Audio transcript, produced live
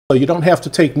So you don't have to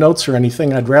take notes or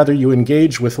anything. I'd rather you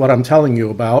engage with what I'm telling you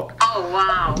about. Oh,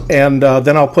 wow. And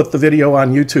then I'll put the video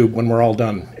on YouTube when we're all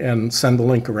done and send the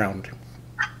link around.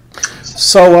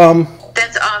 So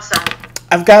That's awesome.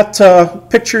 I've got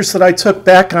pictures that I took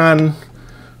back on,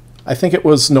 I think it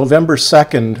was November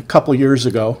 2nd, a couple years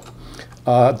ago,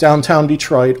 downtown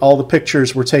Detroit. All the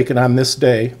pictures were taken on this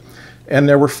day. And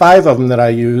there were 5 of them that I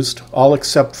used, all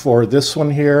except for this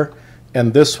one here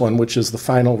and this one, which is the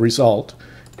final result.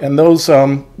 And those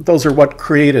are what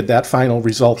created that final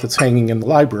result that's hanging in the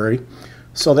library.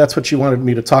 So that's what you wanted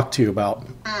me to talk to you about.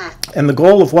 And the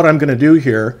goal of what I'm going to do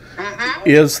here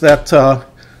is that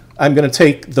I'm going to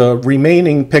take the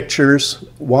remaining pictures,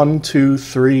 1, 2,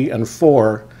 3, and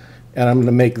 4, and I'm going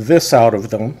to make this out of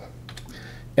them.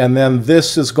 And then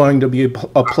this is going to be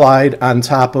applied on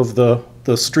top of the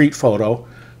street photo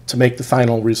to make the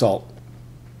final result.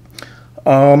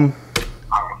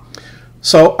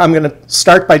 So I'm going to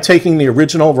start by taking the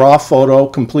original raw photo,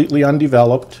 completely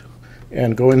undeveloped,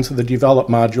 and go into the develop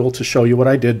module to show you what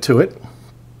I did to it.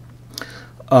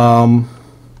 I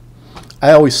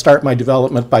always start my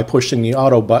development by pushing the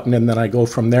auto button, and then I go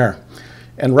from there.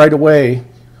 And right away,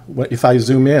 if I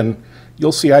zoom in,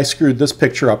 you'll see I screwed this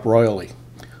picture up royally.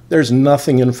 There's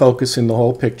nothing in focus in the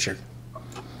whole picture.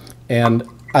 And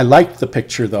I liked the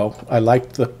picture, though. I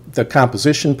liked the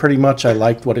composition pretty much. I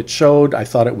liked what it showed. I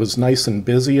thought it was nice and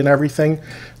busy and everything.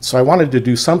 So I wanted to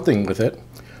do something with it.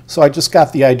 So I just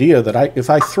got the idea that if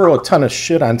I throw a ton of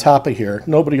shit on top of here,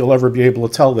 nobody will ever be able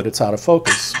to tell that it's out of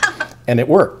focus. And it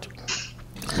worked.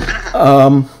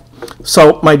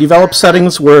 So my develop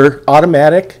settings were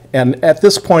automatic. And at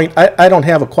this point, I don't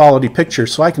have a quality picture,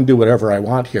 so I can do whatever I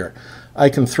want here. I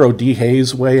can throw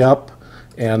dehaze way up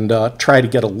and try to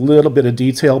get a little bit of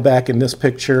detail back in this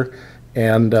picture.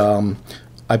 And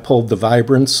I pulled the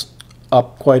vibrance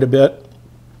up quite a bit.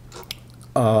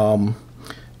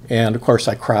 And of course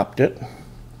I cropped it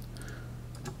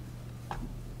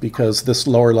because this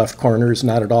lower left corner is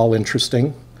not at all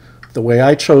interesting. The way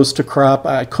I chose to crop,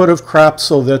 I could have cropped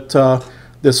so that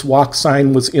this walk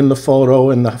sign was in the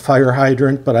photo and the fire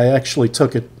hydrant, but I actually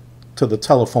took it to the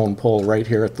telephone pole right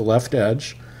here at the left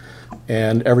edge.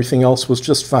 And everything else was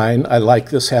just fine. I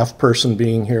like this half person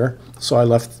being here, so I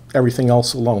left everything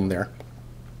else alone there.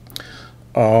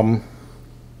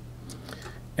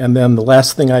 And then the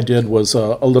last thing I did was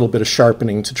a little bit of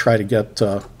sharpening to try to get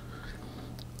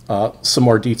some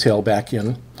more detail back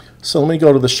in. So let me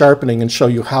go to the sharpening and show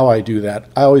you how I do that.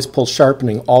 I always pull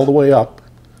sharpening all the way up,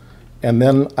 and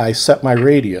then I set my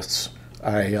radius.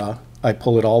 I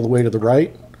pull it all the way to the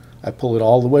right, I pull it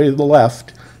all the way to the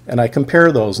left, and I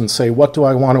compare those and say, what do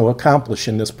I want to accomplish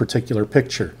in this particular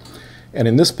picture? And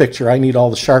in this picture, I need all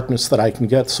the sharpness that I can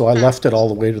get, so I left it all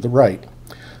the way to the right.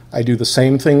 I do the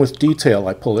same thing with detail.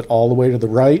 I pull it all the way to the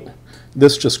right.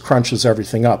 This just crunches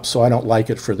everything up, so I don't like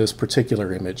it for this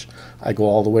particular image. I go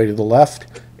all the way to the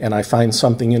left, and I find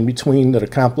something in between that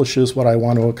accomplishes what I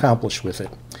want to accomplish with it.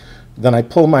 Then I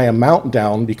pull my amount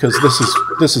down because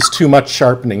this is too much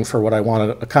sharpening for what I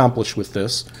want to accomplish with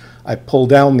this. I pull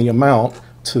down the amount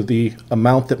to the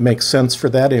amount that makes sense for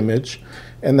that image,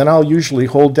 and then I'll usually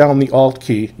hold down the Alt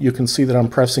key. You can see that I'm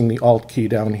pressing the Alt key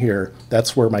down here.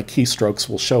 That's where my keystrokes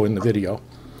will show in the video.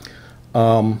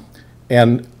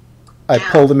 And I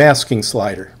pull the masking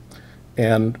slider.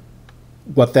 And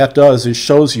what that does is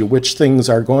shows you which things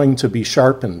are going to be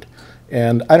sharpened.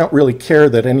 And I don't really care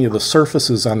that any of the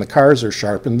surfaces on the cars are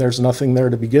sharpened. There's nothing there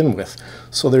to begin with.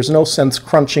 So there's no sense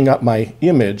crunching up my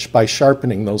image by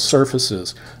sharpening those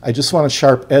surfaces. I just want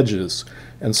sharp edges.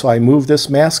 And so I move this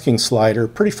masking slider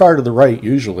pretty far to the right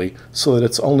usually so that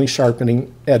it's only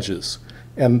sharpening edges.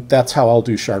 And that's how I'll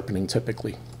do sharpening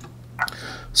typically.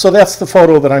 So that's the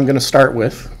photo that I'm going to start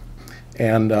with.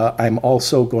 And I'm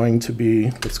also going to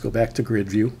be, let's go back to grid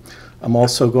view. I'm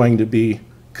also going to be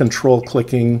control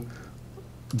clicking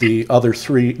the other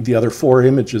 4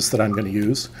 images that I'm going to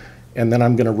use. And then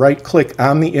I'm going to right click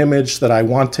on the image that I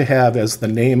want to have as the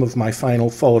name of my final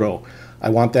photo. I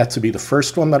want that to be the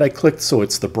first one that I clicked, so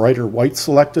it's the brighter white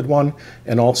selected one,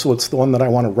 and also it's the one that I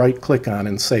want to right click on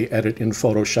and say edit in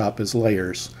Photoshop as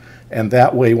layers. And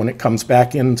that way when it comes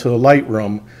back into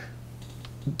Lightroom,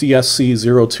 DSC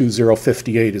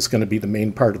 02058 is going to be the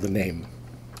main part of the name.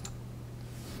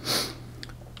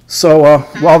 So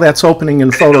while that's opening in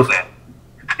Photoshop,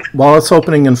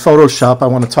 I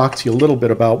want to talk to you a little bit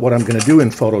about what I'm going to do in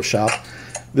Photoshop.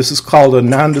 This is called a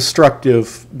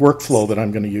non-destructive workflow that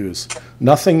I'm going to use.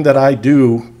 Nothing that I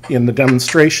do in the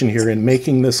demonstration here in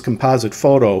making this composite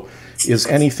photo is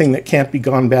anything that can't be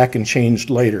gone back and changed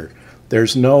later.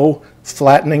 There's no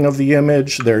flattening of the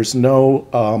image. There's no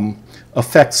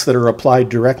effects that are applied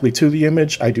directly to the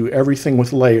image. I do everything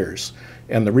with layers.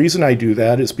 And the reason I do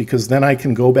that is because then I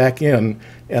can go back in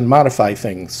and modify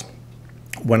things.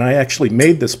 When I actually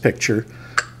made this picture,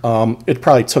 it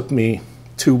probably took me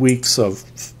 2 weeks of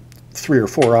 3 or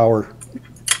 4 hour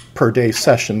per day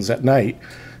sessions at night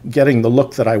getting the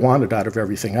look that I wanted out of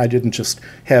everything. I didn't just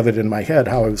have it in my head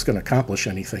how I was going to accomplish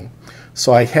anything.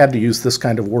 So I had to use this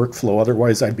kind of workflow,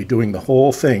 otherwise I'd be doing the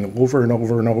whole thing over and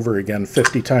over and over again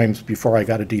 50 times before I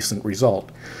got a decent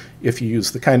result. If you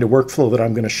use the kind of workflow that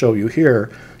I'm going to show you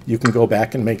here, you can go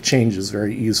back and make changes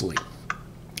very easily.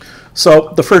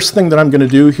 So the first thing that I'm going to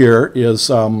do here is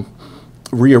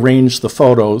rearrange the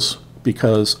photos,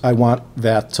 because I want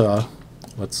that,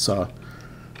 let's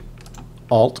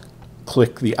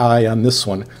Alt-click the eye on this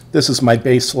one. This is my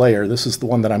base layer. This is the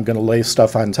one that I'm going to lay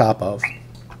stuff on top of.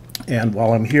 And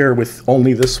while I'm here with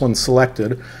only this one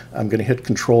selected, I'm going to hit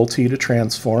Control-T to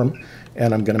transform,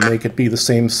 and I'm going to make it be the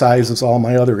same size as all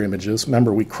my other images.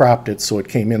 Remember, we cropped it so it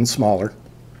came in smaller.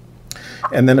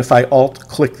 And then if I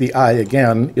Alt-click the eye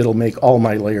again, it'll make all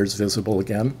my layers visible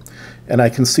again. And I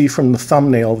can see from the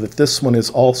thumbnail that this one is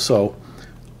also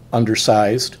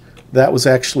undersized. That was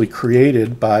actually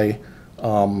created by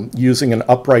using an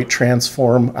upright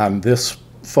transform on this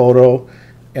photo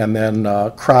and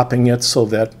then cropping it so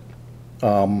that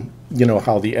you know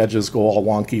how the edges go all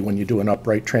wonky when you do an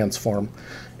upright transform,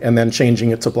 and then changing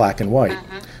it to black and white.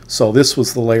 So this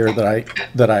was the layer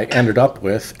that I ended up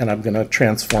with, and I'm going to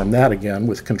transform that again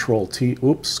with Control-T.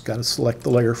 Oops, got to select the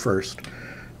layer first.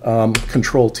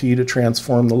 Control-T to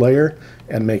transform the layer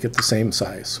and make it the same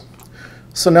size.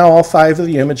 So now all 5 of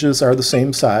the images are the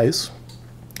same size,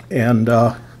 and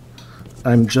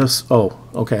I'm just, oh,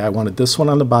 okay, I wanted this one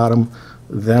on the bottom,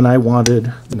 then I wanted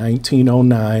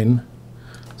 1909,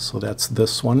 so that's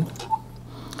this one.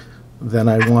 Then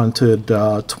I wanted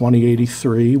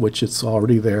 2083, which it's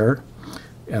already there,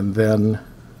 and then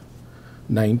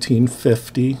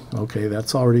 1950, okay,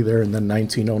 that's already there, and then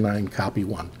 1909, copy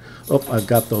 1. Oh, I've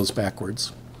got those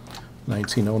backwards.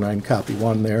 1909 copy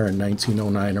 1 there, and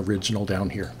 1909 original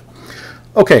down here.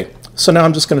 Okay, so now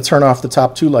I'm just going to turn off the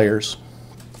top 2 layers.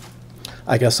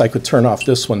 I guess I could turn off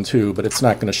this one too, but it's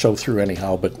not going to show through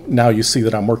anyhow. But now you see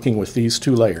that I'm working with these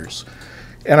 2 layers.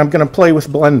 And I'm going to play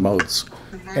with blend modes.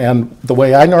 And the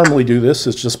way I normally do this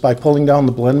is just by pulling down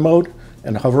the blend mode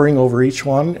and hovering over each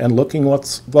one and looking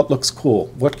what looks cool,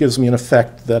 what gives me an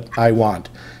effect that I want.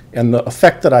 And the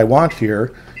effect that I want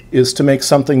here is to make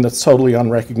something that's totally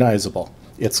unrecognizable.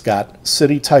 It's got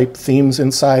city-type themes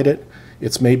inside it.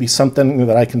 It's maybe something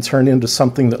that I can turn into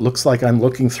something that looks like I'm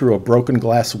looking through a broken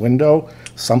glass window,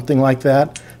 something like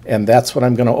that, and that's what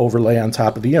I'm going to overlay on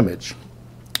top of the image.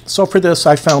 So for this,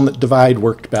 I found that divide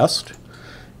worked best,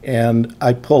 and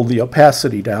I pulled the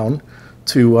opacity down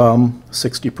to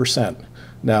 60%.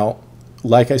 Now,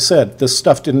 like I said, this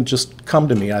stuff didn't just come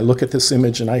to me. I look at this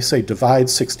image and I say divide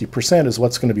 60% is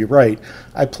what's going to be right.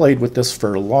 I played with this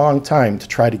for a long time to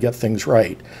try to get things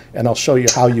right, and I'll show you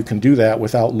how you can do that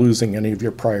without losing any of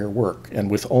your prior work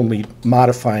and with only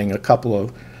modifying a couple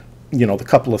of, the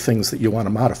couple of things that you want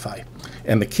to modify.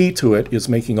 And the key to it is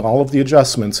making all of the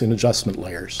adjustments in adjustment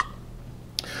layers.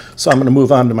 So I'm going to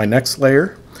move on to my next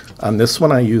layer. On this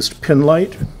one I used pin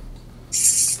light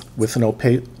with an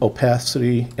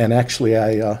opacity, and actually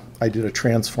I did a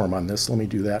transform on this. Let me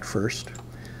do that first.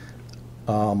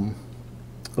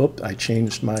 Oops, I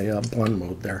changed my blend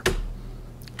mode there.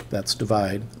 That's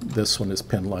divide. This one is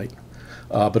pin light.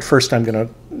 But first I'm going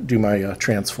to do my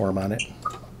transform on it.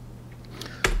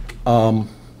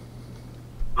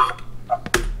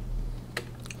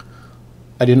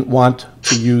 I didn't want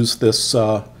to use this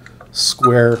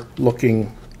square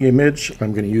looking image.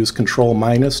 I'm going to use Control-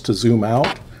 to zoom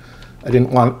out. I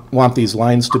didn't want these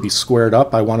lines to be squared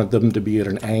up. I wanted them to be at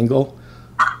an angle.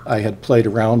 I had played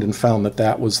around and found that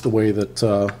that was the way that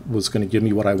was going to give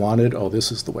me what I wanted. Oh,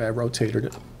 this is the way I rotated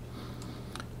it.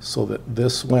 So that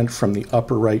this went from the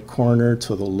upper right corner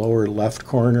to the lower left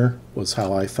corner was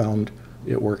how I found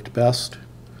it worked best.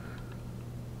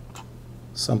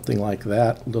 Something like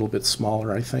that, a little bit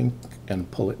smaller I think, and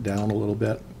pull it down a little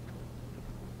bit.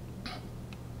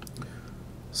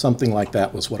 Something like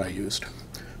that was what I used.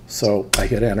 So I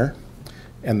hit enter,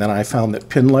 and then I found that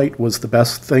pin light was the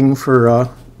best thing for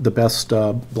the best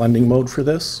blending mode for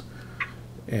this,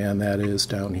 and that is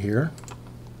down here.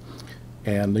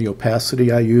 And the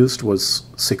opacity I used was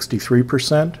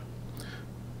 63%.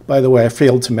 By the way, I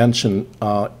failed to mention,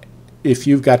 if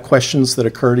you've got questions that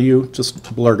occur to you,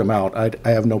 just blurt them out. I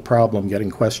have no problem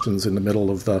getting questions in the middle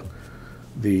of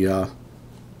the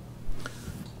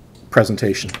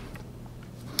presentation.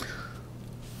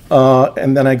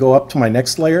 And then I go up to my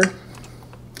next layer,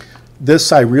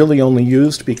 This I really only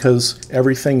used because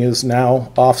everything is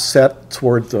now offset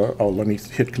toward the, oh, let me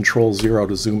hit Control 0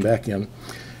 to zoom back in.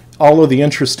 All of the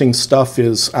interesting stuff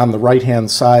is on the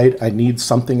right-hand side. I need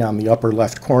something on the upper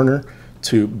left corner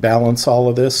to balance all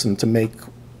of this and to make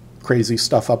crazy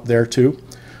stuff up there too.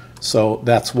 So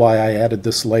that's why I added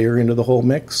this layer into the whole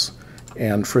mix.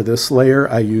 And for this layer,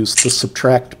 I used the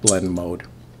subtract blend mode.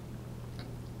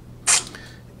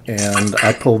 And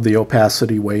I pulled the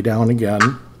opacity way down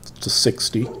again to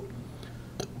 60.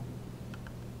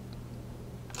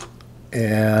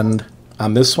 And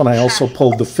on this one, I also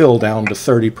pulled the fill down to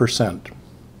 30%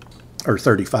 or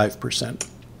 35%.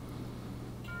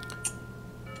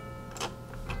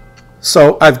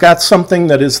 So I've got something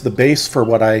that is the base for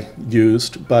what I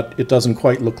used, but it doesn't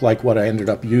quite look like what I ended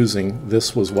up using.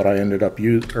 This was what I ended up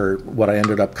what I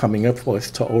ended up coming up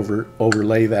with to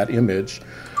overlay that image.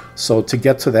 So to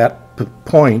get to that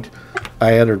point,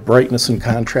 I added a brightness and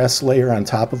contrast layer on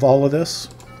top of all of this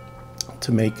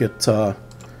to make it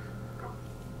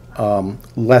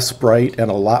less bright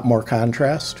and a lot more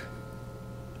contrast.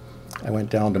 I went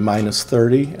down to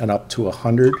 -30 and up to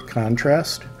 100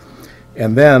 contrast.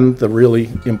 And then the really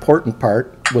important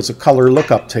part was a color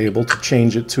lookup table to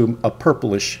change it to a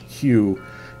purplish hue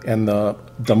and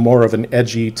the more of an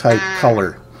edgy type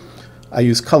color. I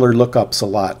use color lookups a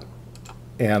lot,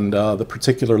 and the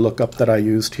particular lookup that I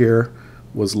used here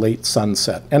was late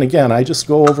sunset. And again, I just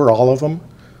go over all of them.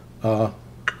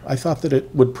 I thought that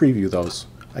it would preview those.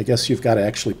 I guess you've got to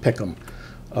actually pick them.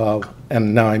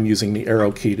 And now I'm using the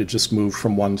arrow key to just move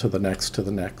from one to the next to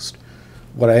the next.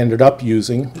 What I ended up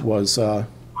using was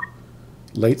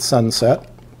late sunset,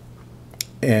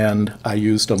 and I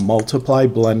used a multiply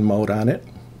blend mode on it.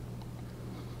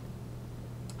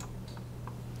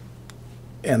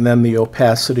 And then the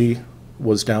opacity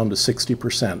was down to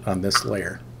 60% on this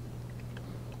layer.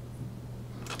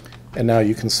 And now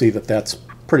you can see that that's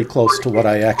pretty close to what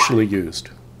I actually used.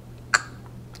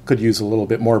 Could use a little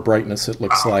bit more brightness, it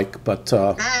looks like, but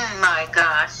my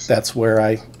gosh, that's where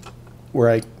I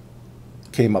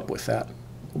came up with that.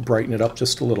 Brighten it up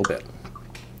just a little bit.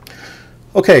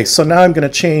 Okay, so now I'm going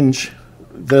to change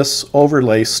this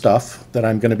overlay stuff that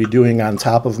I'm going to be doing on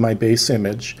top of my base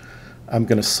image. I'm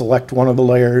going to select one of the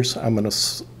layers. I'm going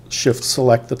to shift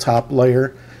select the top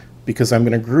layer because I'm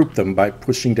going to group them by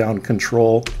pushing down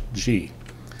Control G.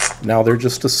 Now they're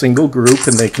just a single group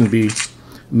and they can be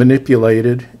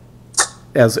manipulated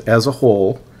as a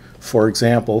whole. For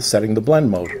example, setting the blend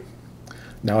mode.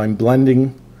 Now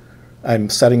I'm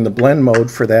setting the blend mode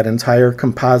for that entire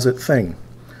composite thing.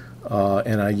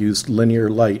 And I used linear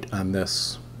light on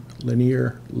this.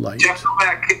 Linear light. Jeff, go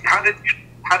back. How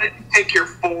did you take your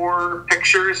 4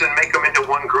 pictures and make them into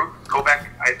one group? Go back.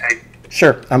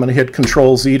 Sure. I'm going to hit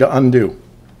Control Z to undo.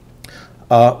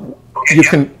 Okay, You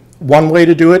can. One way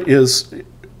to do it is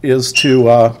to.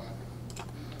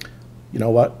 You know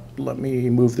what? Let me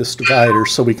move this divider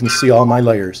so we can see all my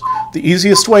layers. The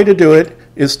easiest way to do it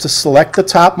is to select the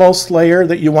topmost layer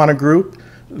that you want to group,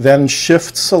 then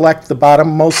shift select the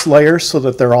bottommost layer so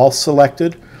that they're all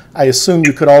selected. I assume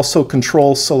you could also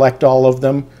Control select all of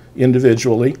them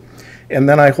individually, and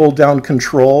then I hold down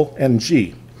Control and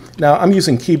G. Now I'm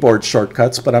using keyboard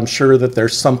shortcuts, but I'm sure that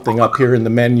there's something up here in the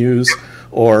menus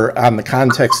or on the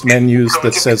context menus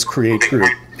that says create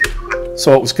group.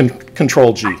 So it was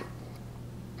Control G.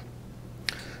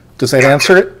 Does that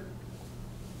answer it?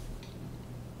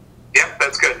 Yep,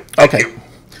 that's good. Okay.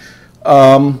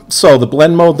 So the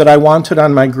blend mode that I wanted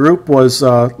on my group was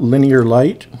linear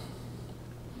light.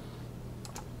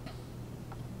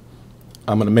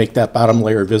 I'm going to make that bottom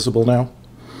layer visible now.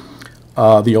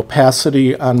 The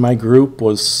opacity on my group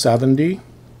was 70.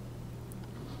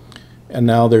 And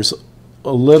now there's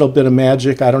a little bit of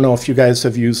magic. I don't know if you guys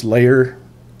have used layer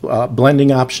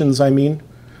blending options, I mean.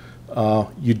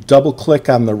 You double click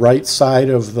on the right side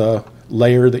of the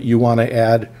layer that you want to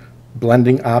add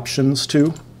blending options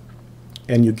to,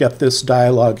 and you get this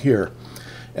dialog here.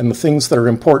 And the things that are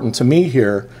important to me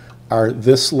here are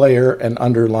this layer and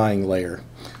underlying layer.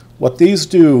 What these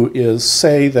do is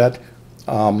say that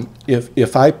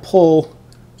if I pull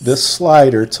this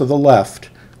slider to the left,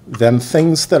 then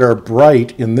things that are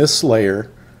bright in this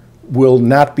layer will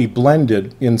not be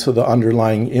blended into the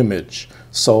underlying image.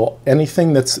 So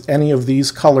anything that's any of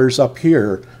these colors up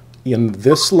here in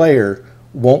this layer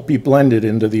won't be blended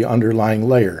into the underlying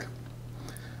layer.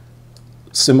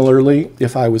 Similarly,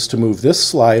 if I was to move this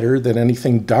slider, then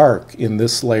anything dark in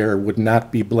this layer would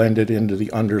not be blended into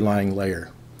the underlying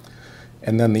layer.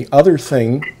 And then the other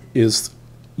thing is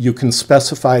you can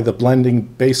specify the blending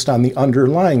based on the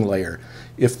underlying layer.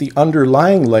 If the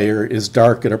underlying layer is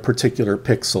dark at a particular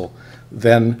pixel,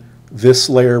 then this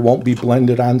layer won't be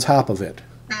blended on top of it.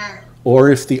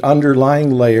 Or if the underlying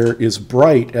layer is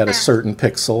bright at a certain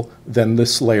pixel, then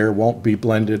this layer won't be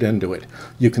blended into it.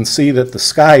 You can see that the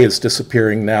sky is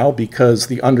disappearing now because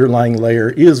the underlying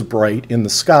layer is bright in the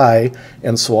sky,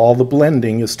 and so all the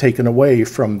blending is taken away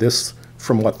from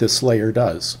what this layer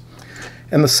does.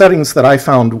 And the settings that I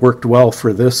found worked well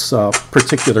for this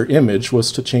particular image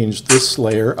was to change this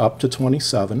layer up to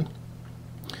 27.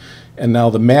 And now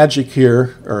the magic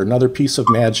here, or another piece of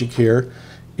magic here,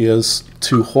 is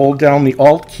to hold down the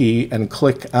Alt key and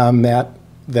click on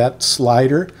that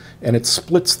slider, and it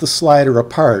splits the slider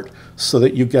apart so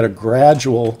that you get a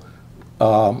gradual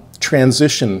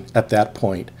transition at that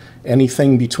point.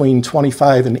 Anything between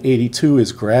 25 and 82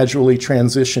 is gradually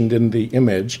transitioned in the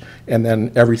image, and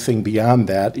then everything beyond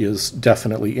that is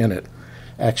definitely in it.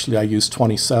 Actually, I used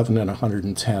 27 and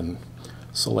 110,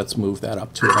 so let's move that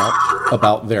up to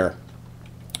about there.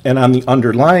 And on the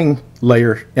underlying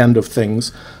layer end of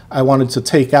things, I wanted to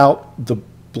take out the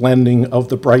blending of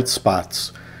the bright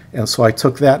spots. And so I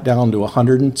took that down to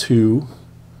 102.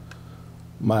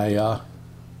 My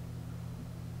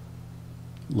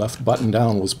left button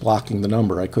down was blocking the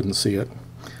number. I couldn't see it.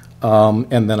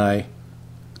 And then I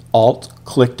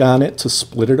Alt-clicked on it to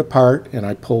split it apart, and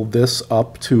I pulled this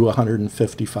up to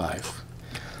 155.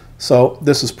 So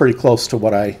this is pretty close to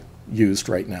what I used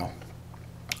right now.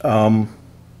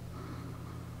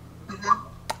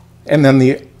 And then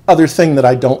the other thing that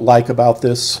I don't like about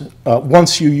this,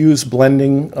 once you use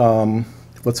blending,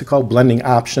 what's it called, blending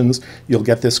options, you'll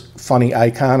get this funny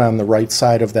icon on the right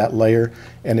side of that layer,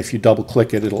 and if you double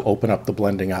click it, it'll open up the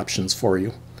blending options for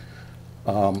you,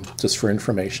 just for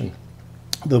information.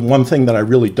 The one thing that I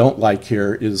really don't like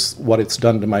here is what it's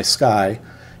done to my sky,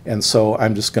 and so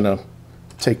I'm just going to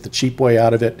take the cheap way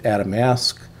out of it, add a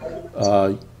mask,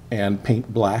 and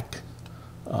paint black.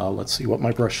 Let's see what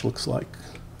my brush looks like.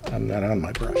 I'm not on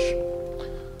my brush.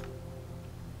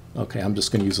 Okay, I'm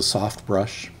just going to use a soft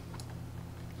brush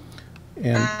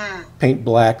and paint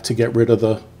black to get rid of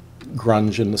the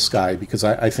grunge in the sky, because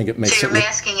I think it makes it look... So you're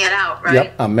masking it out, right?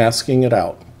 Yep, I'm masking it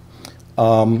out.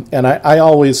 And I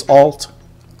always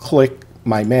Alt-click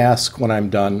my mask when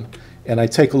I'm done, and I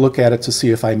take a look at it to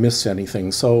see if I miss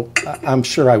anything. So I'm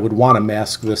sure I would want to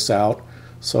mask this out,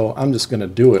 so I'm just going to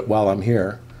do it while I'm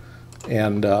here.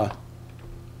 And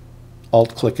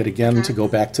Alt-click it again to go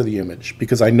back to the image,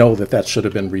 because I know that that should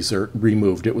have been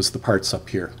removed. It was the parts up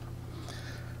here.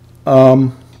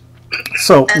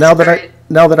 So now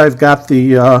that I've got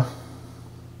the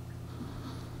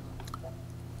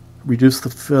reduce the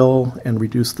fill and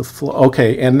reduce the flow.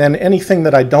 Okay, and then anything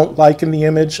that I don't like in the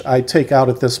image, I take out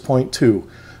at this point too.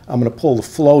 I'm going to pull the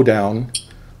flow down.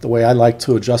 The way I like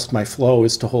to adjust my flow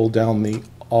is to hold down the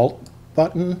Alt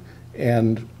button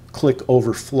and click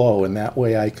over flow, and that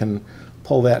way I can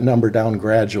pull that number down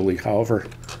gradually, however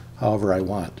I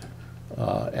want.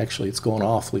 Actually, it's going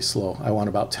awfully slow. I want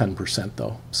about 10%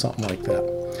 though, something like that.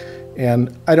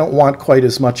 And I don't want quite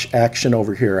as much action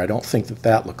over here. I don't think that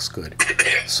that looks good.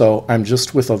 So I'm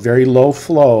just with a very low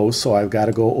flow, so I've got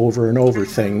to go over and over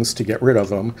things to get rid of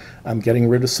them. I'm getting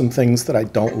rid of some things that I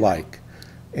don't like.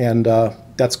 And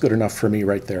that's good enough for me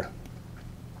right there.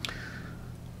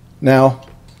 Now,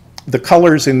 the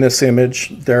colors in this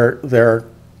image,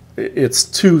 it's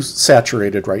too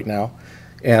saturated right now.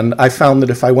 And I found that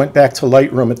if I went back to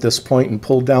Lightroom at this point and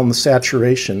pulled down the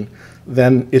saturation,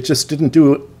 then it just didn't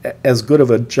do as good of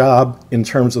a job in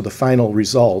terms of the final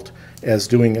result as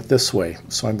doing it this way.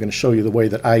 So I'm going to show you the way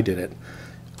that I did it.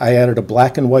 I added a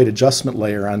black and white adjustment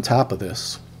layer on top of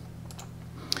this,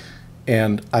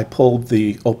 and I pulled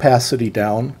the opacity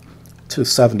down to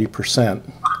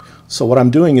 70%. So what I'm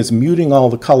doing is muting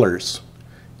all the colors.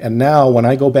 And now when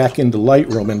I go back into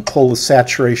Lightroom and pull the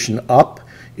saturation up,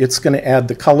 it's going to add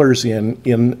the colors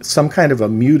in some kind of a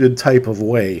muted type of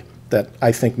way that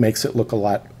I think makes it look a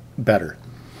lot better.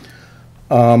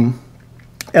 And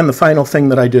the final thing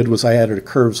that I did was I added a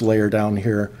curves layer down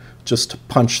here just to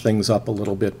punch things up a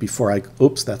little bit before I,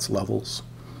 oops, that's levels,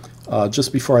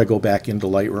 just before I go back into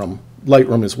Lightroom.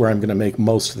 Lightroom is where I'm going to make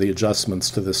most of the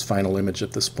adjustments to this final image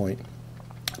at this point.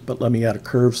 But let me add a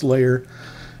curves layer,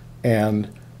 and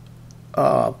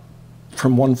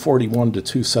from 141 to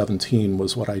 217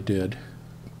 was what I did.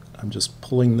 I'm just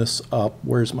pulling this up.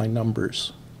 Where's my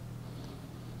numbers?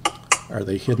 Are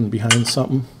they hidden behind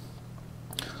something?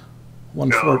 No,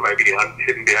 it might be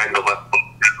hidden behind the left.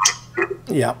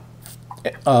 Yeah.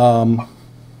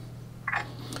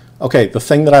 Okay, the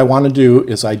thing that I want to do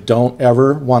is I don't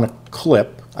ever want to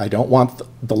clip. I don't want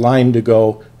the line to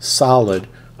go solid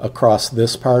across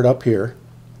this part up here.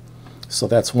 So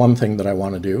that's one thing that I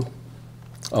want to do.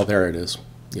 Oh, there it is.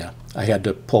 Yeah, I had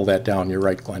to pull that down. You're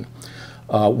right, Glenn.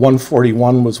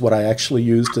 141 was what I actually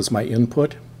used as my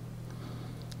input,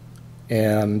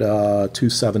 and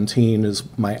 217 is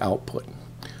my output.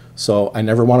 So I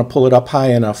never want to pull it up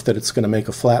high enough that it's going to make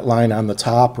a flat line on the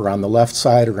top or on the left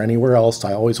side or anywhere else.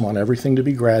 I always want everything to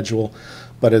be gradual,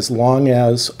 but as long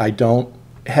as I don't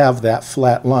have that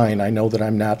flat line, I know that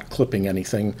I'm not clipping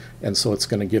anything, and so it's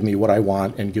going to give me what I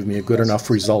want and give me a good enough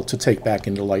result to take back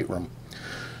into Lightroom.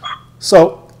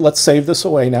 So let's save this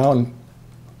away now and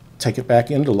take it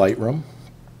back into Lightroom.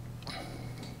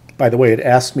 By the way, it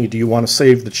asked me, do you want to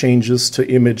save the changes to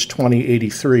image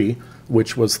 2083,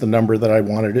 which was the number that I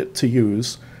wanted it to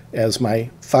use as my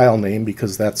file name,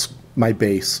 because that's my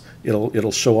base.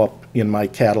 It'll show up in my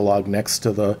catalog next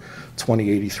to the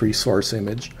 2083 source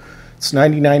image. It's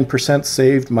 99%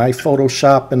 saved. My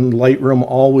Photoshop and Lightroom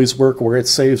always work where it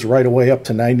saves right away up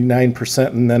to 99%,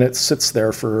 and then it sits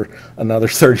there for another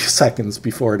 30 seconds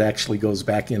before it actually goes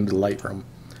back into Lightroom.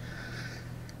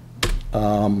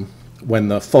 When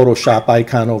the Photoshop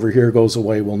icon over here goes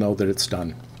away, we'll know that it's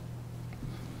done.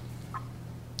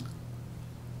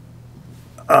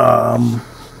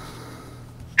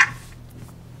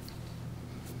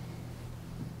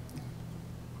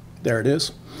 There it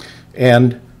is.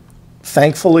 And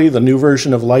thankfully, the new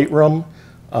version of Lightroom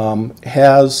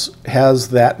has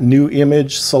that new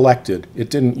image selected. It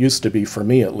didn't used to be, for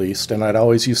me at least, and I'd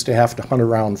always used to have to hunt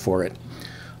around for it.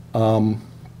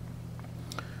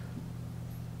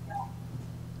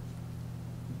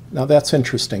 Now that's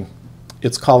interesting.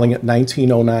 It's calling it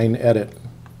 1909 edit.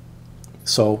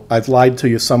 So I've lied to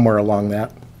you somewhere along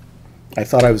that. I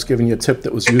thought I was giving you a tip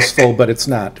that was useful, but it's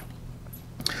not.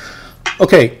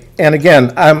 Okay, and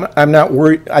again, I'm not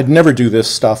worried. I'd never do this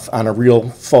stuff on a real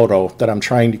photo that I'm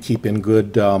trying to keep in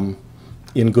good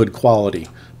quality.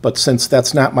 But since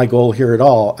that's not my goal here at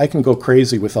all, I can go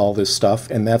crazy with all this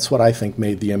stuff, and that's what I think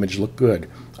made the image look good.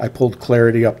 I pulled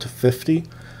clarity up to 50.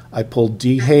 I pulled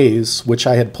dehaze, which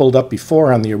I had pulled up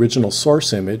before on the original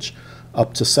source image,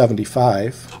 up to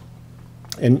 75.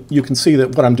 And you can see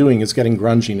that what I'm doing is getting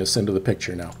grunginess into the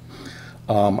picture now.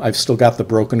 I've still got the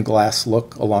broken glass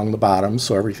look along the bottom,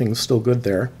 so everything's still good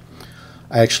there.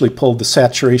 I actually pulled the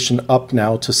saturation up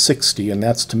now to 60, and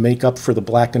that's to make up for the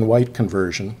black and white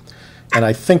conversion. And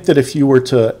I think that if you were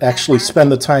to actually spend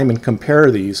the time and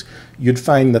compare these, you'd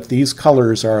find that these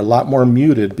colors are a lot more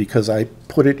muted because I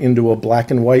put it into a black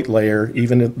and white layer,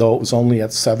 even though it was only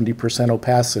at 70%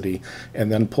 opacity, and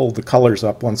then pulled the colors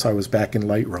up once I was back in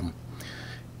Lightroom.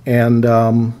 And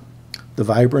the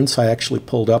vibrance I actually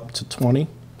pulled up to 20.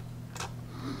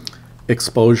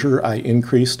 Exposure I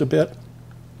increased a bit,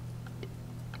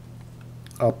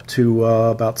 up to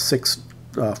about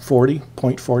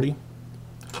 0.40.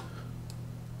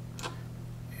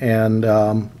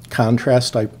 And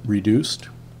contrast I reduced.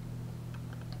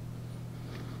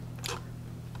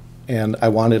 And I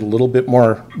wanted a little bit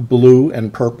more blue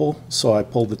and purple, so I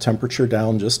pulled the temperature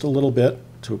down just a little bit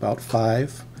to about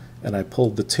 5. And I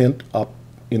pulled the tint up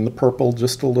in the purple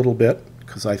just a little bit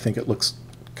because I think it looks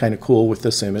kind of cool with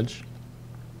this image.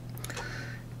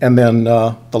 And then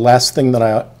the last thing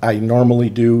that I normally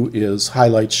do is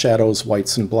highlight shadows,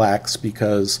 whites, and blacks,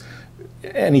 because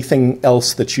anything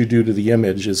else that you do to the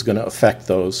image is going to affect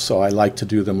those, so I like to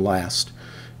do them last.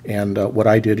 And what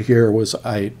I did here was,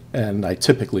 and I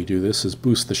typically do this, is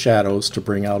boost the shadows to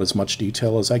bring out as much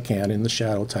detail as I can in the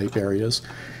shadow type areas.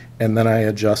 And then I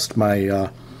adjust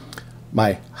my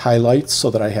my highlights so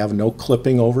that I have no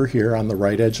clipping over here on the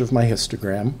right edge of my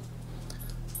histogram.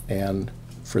 And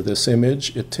for this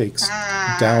image, it takes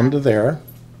down to there.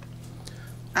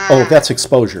 Oh, that's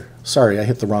exposure. Sorry, I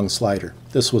hit the wrong slider.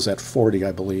 This was at 40,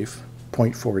 I believe,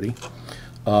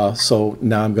 0.40. So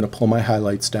now I'm going to pull my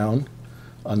highlights down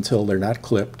until they're not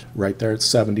clipped. Right there at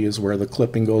 70 is where the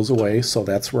clipping goes away, so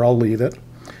that's where I'll leave it.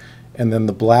 And then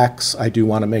the blacks, I do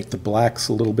want to make the blacks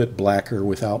a little bit blacker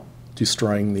without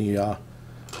destroying the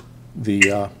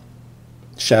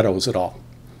shadows at all.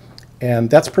 And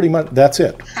that's pretty much, that's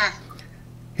it.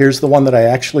 Here's the one that I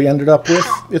actually ended up with.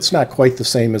 It's not quite the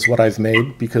same as what I've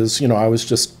made because, you know, I was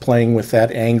just playing with that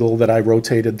angle that I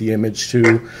rotated the image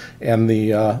to and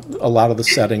a lot of the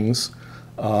settings.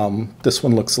 This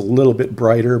one looks a little bit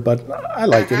brighter, but I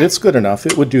like it. It's good enough.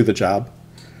 It would do the job.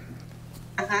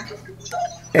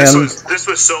 This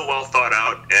was so well thought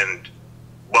out and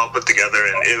well put together,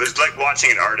 and it was like watching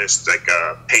an artist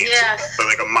paint, but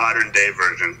like a modern day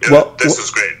version. This was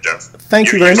great, Jeff.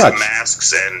 Thank you very much. The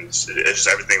masks and just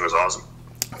everything was awesome.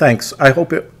 Thanks. I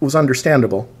hope it was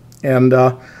understandable. And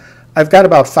I've got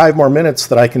about 5 more minutes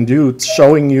that I can do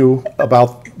showing you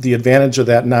about the advantage of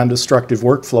that non-destructive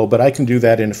workflow, but I can do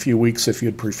that in a few weeks if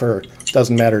you'd prefer.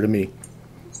 Doesn't matter to me.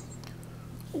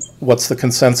 What's the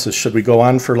consensus? Should we go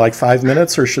on for like 5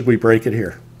 minutes, or should we break it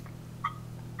here?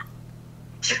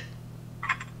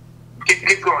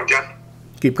 Keep going, Jeff.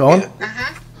 Keep going?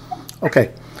 Mm-hmm.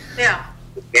 Okay. Yeah.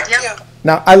 Yep.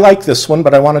 Now, I like this one,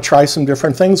 but I want to try some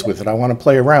different things with it. I want to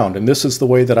play around, and this is the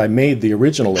way that I made the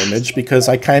original image, because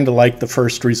I kind of liked the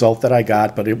first result that I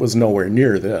got, but it was nowhere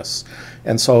near this.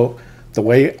 And so the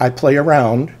way I play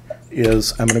around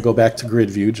is, I'm going to go back to grid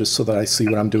view just so that I see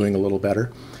what I'm doing a little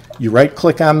better. You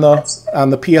right-click on the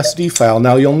PSD file.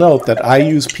 Now, you'll note that I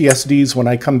use PSDs when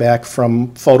I come back from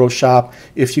Photoshop.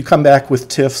 If you come back with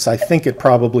TIFFs, I think it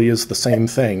probably is the same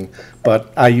thing,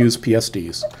 but I use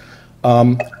PSDs.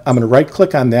 I'm going to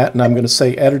right-click on that, and I'm going to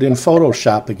say Edit in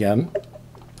Photoshop again.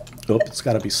 Oop, it's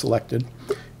got to be selected.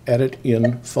 Edit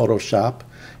in Photoshop.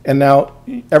 And now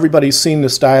everybody's seen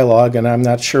this dialog, and I'm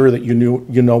not sure that you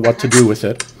know what to do with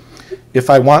it. If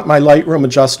I want my Lightroom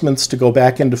adjustments to go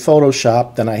back into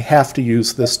Photoshop, then I have to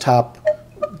use this top,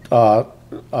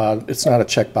 it's not a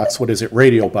checkbox, what is it,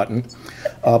 radio button.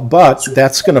 But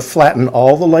that's going to flatten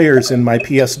all the layers in my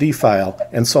PSD file,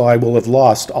 and so I will have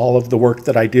lost all of the work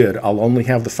that I did. I'll only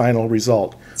have the final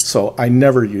result. So I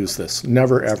never use this,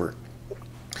 never ever.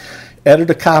 Edit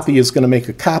a copy is going to make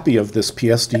a copy of this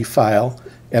PSD file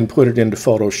and put it into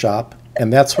Photoshop,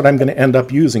 and that's what I'm going to end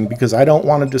up using because I don't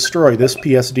want to destroy this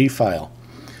PSD file.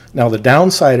 Now, the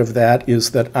downside of that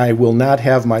is that I will not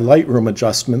have my Lightroom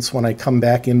adjustments when I come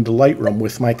back into Lightroom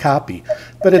with my copy.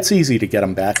 But it's easy to get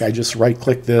them back. I just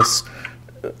right-click this,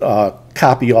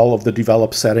 copy all of the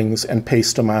develop settings, and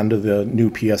paste them onto the new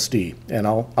PSD. And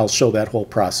I'll show that whole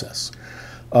process.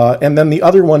 And then the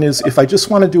other one is if I just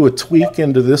want to do a tweak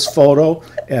into this photo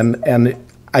and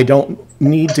I don't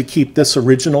need to keep this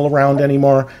original around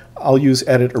anymore, I'll use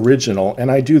Edit Original,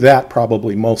 and I do that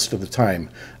probably most of the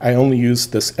time. I only use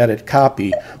this Edit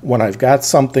Copy when I've got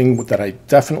something that I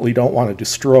definitely don't want to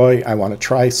destroy. I want to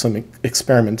try some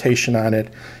experimentation on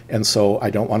it, and so I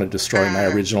don't want to destroy my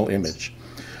original image.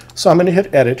 So I'm going to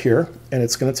hit Edit here, and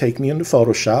it's going to take me into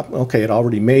Photoshop. Okay, it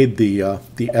already made the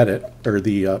edit, or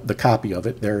the copy of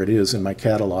it. There it is in my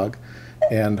catalog,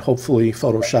 and hopefully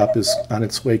Photoshop is on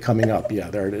its way coming up. Yeah,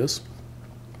 there it is.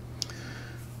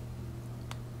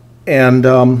 And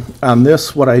on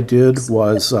this, what I did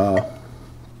was and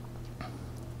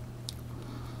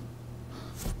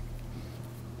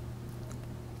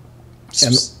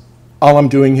all I'm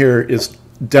doing here is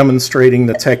demonstrating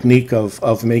the technique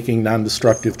of making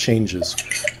non-destructive changes.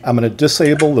 I'm going to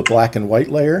disable the black and white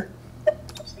layer,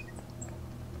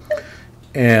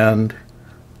 and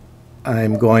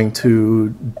I'm going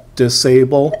to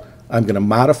disable, I'm going to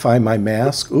modify my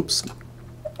mask, oops,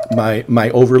 my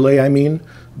overlay, I mean,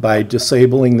 by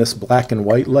disabling this black and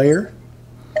white layer.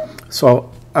 So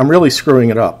I'm really screwing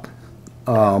it up.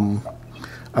 I'm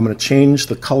going to change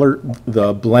the color,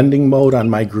 the blending mode on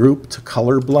my group to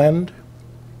color blend.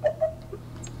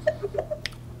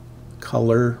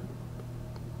 Color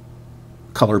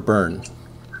burn.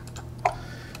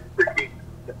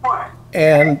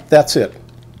 And that's it.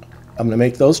 I'm going to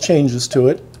make those changes to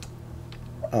it.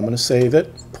 I'm going to save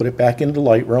it, put it back into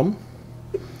Lightroom.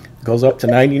 Goes up to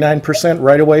 99%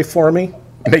 right away for me.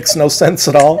 Makes no sense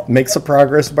at all. Makes a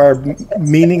progress bar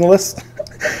meaningless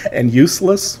and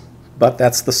useless, but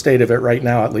that's the state of it right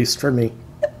now, at least for me.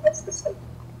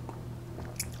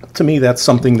 To me, that's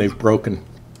something they've broken.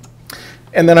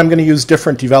 And then I'm going to use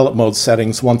different develop mode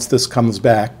settings once this comes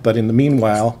back, but in the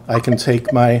meanwhile, I can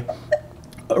take my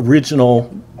original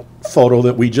photo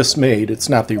that we just made. It's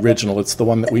not the original, it's the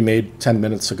one that we made 10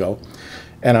 minutes ago.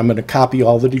 And I'm going to copy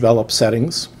all the develop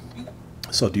settings.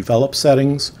 So develop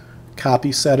settings,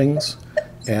 copy settings,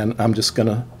 and I'm just going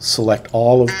to select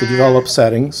all of the develop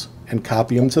settings and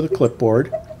copy them to the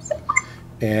clipboard.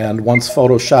 And once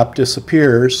Photoshop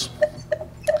disappears,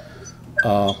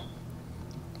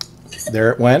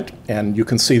 there it went, and you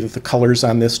can see that the colors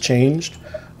on this changed.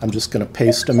 I'm just going to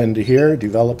paste them into here,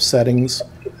 develop settings,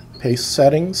 paste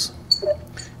settings.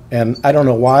 And I don't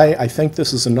know why, I think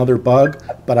this is another bug,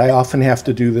 but I often have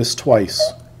to do this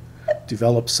twice.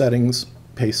 Develop settings,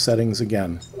 paste settings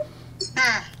again.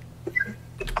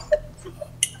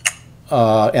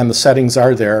 And the settings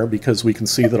are there because we can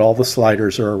see that all the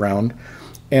sliders are around.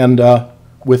 And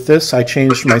with this, I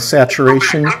changed my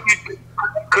saturation.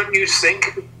 Couldn't you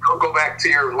sync? Go back to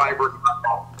your library.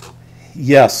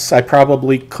 Yes, I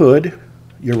probably could.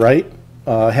 You're right.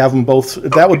 Have them both.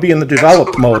 That would be in the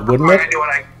develop mode, wouldn't it?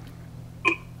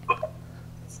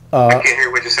 I can't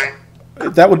hear what you say.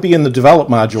 That would be in the develop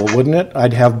module, wouldn't it?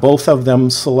 I'd have both of them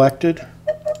selected.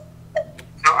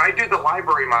 No, I do the library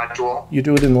library module. You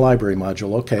do it in the library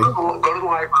module, okay. Go to the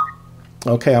library.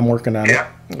 Okay, I'm working on Yeah.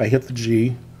 it. I hit the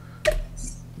G.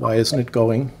 Why isn't it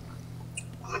going?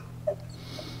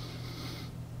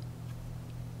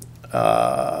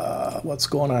 What's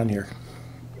going on here?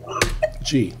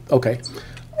 G, okay.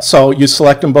 So you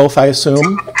select them both, I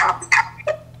assume?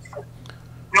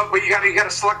 No, but you gotta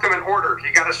select them in order.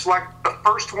 You gotta select the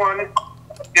first one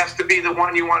has to be the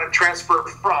one you want to transfer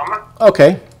from.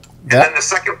 Okay. And then the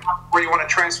second one where you want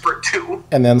to transfer to.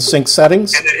 And then sync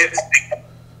settings? And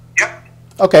yep.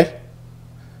 Okay.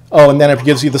 Oh, and then it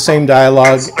gives you the same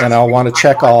dialogue, and I'll want to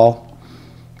check all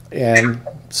and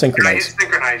synchronize.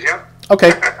 Synchronize, yep.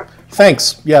 Okay,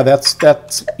 thanks. Yeah,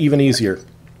 that's even easier.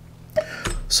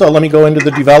 So let me go into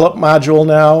the develop module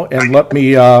now, and let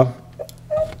me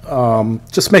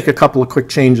just make a couple of quick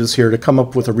changes here to come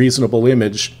up with a reasonable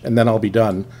image, and then I'll be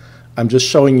done. I'm just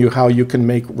showing you how you can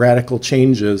make radical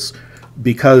changes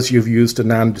because you've used a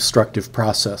non-destructive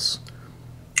process.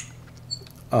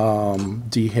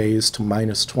 Dehaze to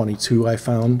 -22 I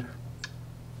found.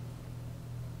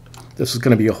 This is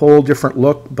going to be a whole different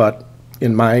look, but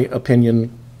in my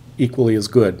opinion, equally as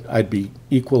good. I'd be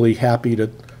equally happy to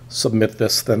submit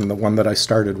this than the one that I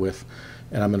started with.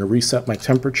 And I'm going to reset my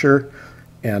temperature,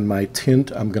 and my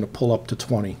tint I'm going to pull up to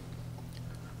 20.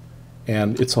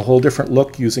 And it's a whole different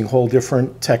look using whole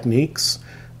different techniques,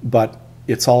 but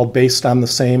it's all based on the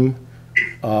same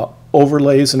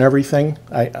overlays and everything.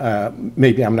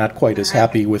 Maybe I'm not quite as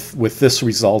happy with this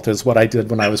result as what I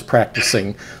did when I was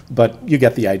practicing, but you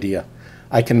get the idea.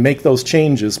 I can make those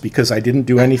changes because I didn't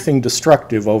do anything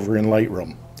destructive over in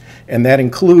Lightroom. And that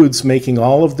includes making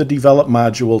all of the develop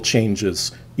module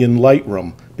changes in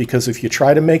Lightroom, because if you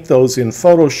try to make those in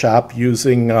Photoshop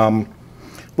using,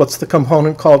 what's the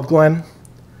component called, Glenn?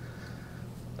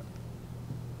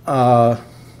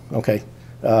 Okay.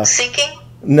 Syncing?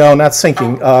 No, not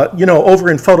syncing. You know,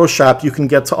 over in Photoshop, you can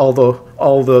get to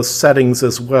all the settings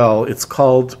as well. It's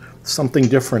called something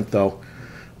different, though.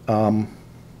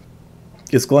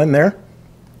 Is Glenn there?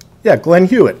 Yeah, Glenn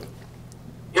Hewitt.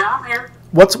 Yeah, I'm here.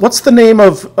 What's the name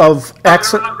of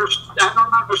access?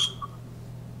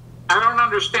 I don't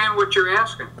understand what you're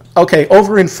asking. Okay,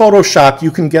 over in Photoshop,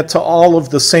 you can get to all of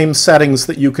the same settings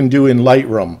that you can do in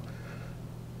Lightroom.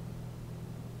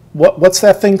 What's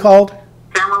that thing called?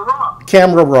 Camera raw.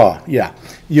 Camera raw, yeah.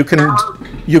 You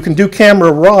can do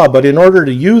camera raw, but in order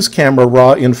to use camera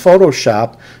raw in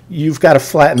Photoshop, you've got to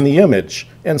flatten the image.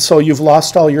 And so you've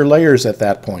lost all your layers at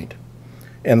that point.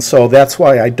 And so that's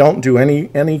why I don't do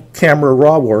any camera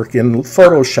raw work in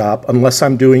Photoshop unless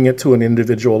I'm doing it to an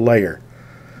individual layer.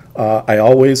 I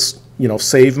always,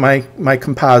 save my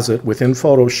composite within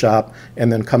Photoshop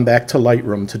and then come back to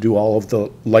Lightroom to do all of the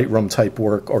Lightroom type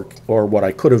work or what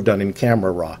I could have done in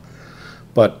camera raw.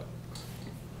 But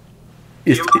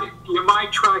you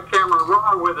might try camera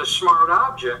raw with a smart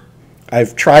object.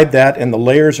 I've tried that and the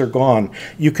layers are gone.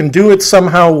 You can do it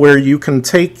somehow where you can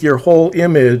take your whole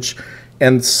image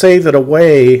and save it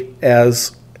away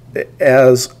as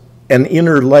an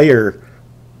inner layer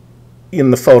in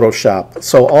the Photoshop.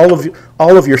 So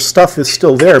all of your stuff is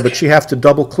still there, but you have to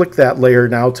double click that layer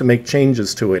now to make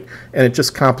changes to it, and it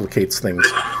just complicates things.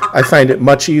 I find it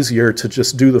much easier to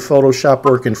just do the Photoshop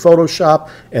work in Photoshop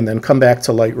and then come back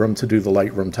to Lightroom to do the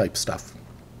Lightroom type stuff.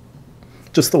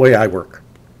 Just the way I work.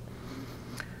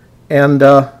 And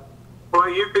well,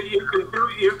 you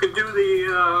can do the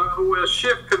with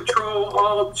Shift Control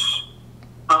Alt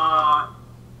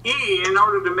E in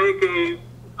order to make a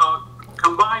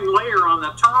combined layer on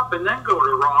the top, and then go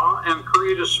to raw and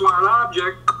create a smart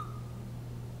object,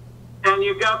 and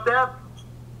you got that.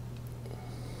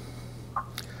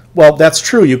 Well, that's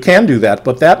true. You can do that,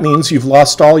 but that means you've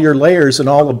lost all your layers and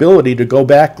all ability to go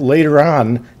back later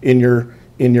on in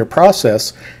your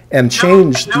process and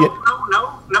change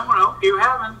No, you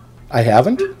haven't. I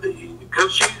haven't?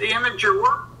 Because the image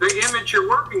you're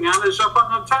working on is up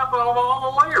on the top of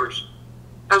all the layers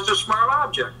as a smart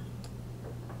object.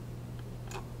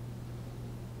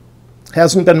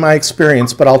 Hasn't been my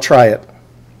experience, but I'll try it.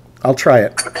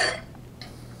 Okay.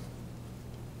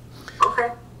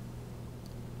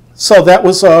 So that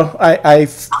was, I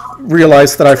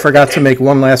realized that I forgot to make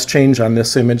one last change on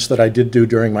this image that I did do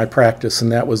during my practice, and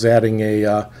that was adding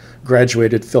a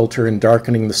graduated filter and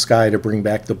darkening the sky to bring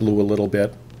back the blue a little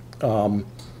bit.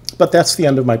 But that's the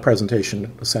end of my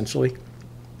presentation, essentially.